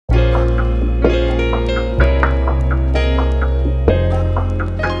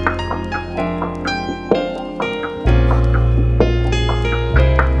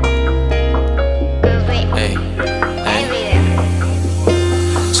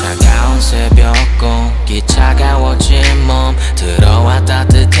새벽 공기 차가워진 몸 들어와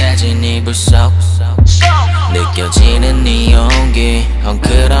따뜻해진 이불 속 느껴지는 네 온기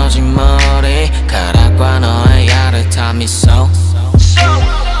헝클어진 머리카락과 너의 야릇한 미소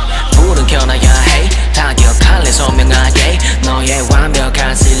불은 켜놔야 해 다 기억할래 선명하게 너의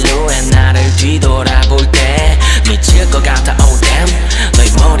완벽한 실루엣 나를 뒤돌아볼 때 미칠 것 같아 oh damn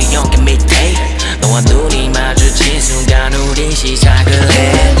너의 머리 연기 밑에 너와 눈이 마주친 순간 우린 시작을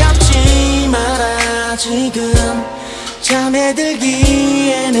해 감지 마라 지금 잠에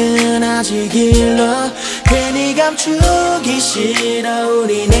들기에는 아직 일러 괜히 감추기 싫어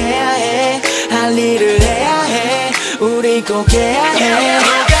우린 해야 해 할 일을 해야 해 우리 꼭 해야 해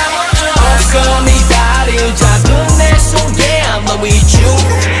어서 네 다리를 잡은 내 손 Yeah I'm not with you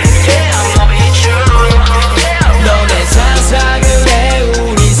Yeah I'm not with you 너 내 상상을 해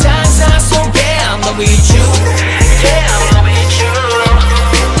우리 상상 속에 I'm not with you Yeah I'm not with you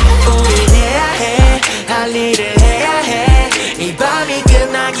우린 해야 해 할 일을 해야 해 이 밤이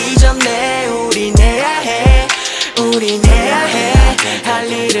끝나기 전에 우린 해야 해 우린 해야 해 할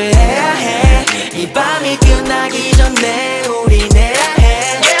일을 해야 해 이 밤이 끝나기 전에 우린 해야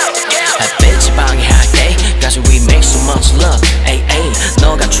해 햇빛이 방해할게 다시 we make so much love ay ay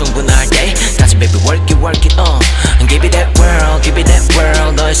너가 충분할게 다시 baby work it give it that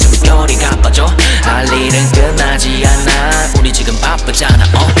world 너의 숨결이 가빠져 할 일은 끝나지 않아 우리 지금 바쁘잖아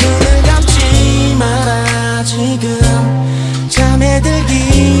눈을 감지 마라 지금 잠에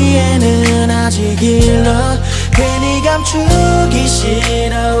들기에는 아직 일러 괜히 감추기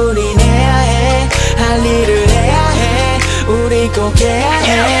싫어 우린 해야 해 할 일을 해야 해 우리 꼭 해야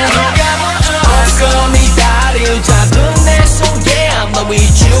해 어서 네 다리를 잡은 내 손 Yeah I'm not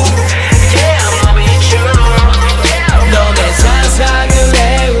with you Yeah I'm not with you 너 내 상상을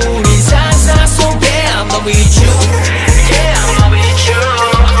해 우리 상상 속에 I'm not with you Yeah I'm not with you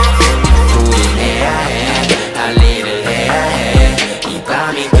우린 해야 해 할 일을 해야 해 이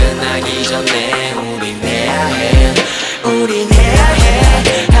밤이 끝나기 전에 우린 해야 해 우린 해야 해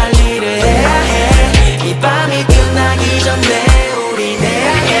할 일을 해야 해 이 밤이 끝나기 전에 우린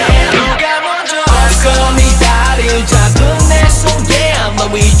해야 해 누가 먼저 어서 네 다리를 잡은 내 손 Yeah I'm not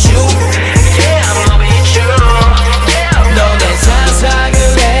with you Yeah I'm not with you 너 내 상상을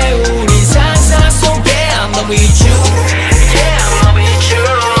해 우리 상상 속에 I'm not with you Yeah I'm not with you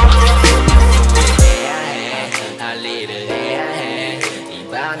우린 해야 해 할 일을 해야 해 이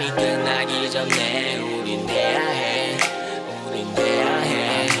밤이 끝나기 전에 우린 해야 해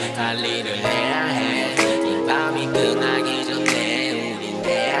할 일을 해야 해 이 밤이 끝나기 전에 우린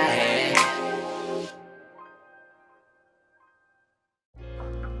해야 해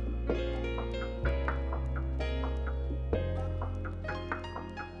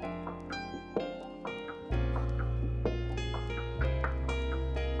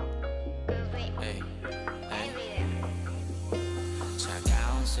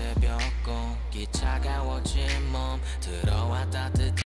차가운 새벽 공기 차가워진 몸 들어와 따뜻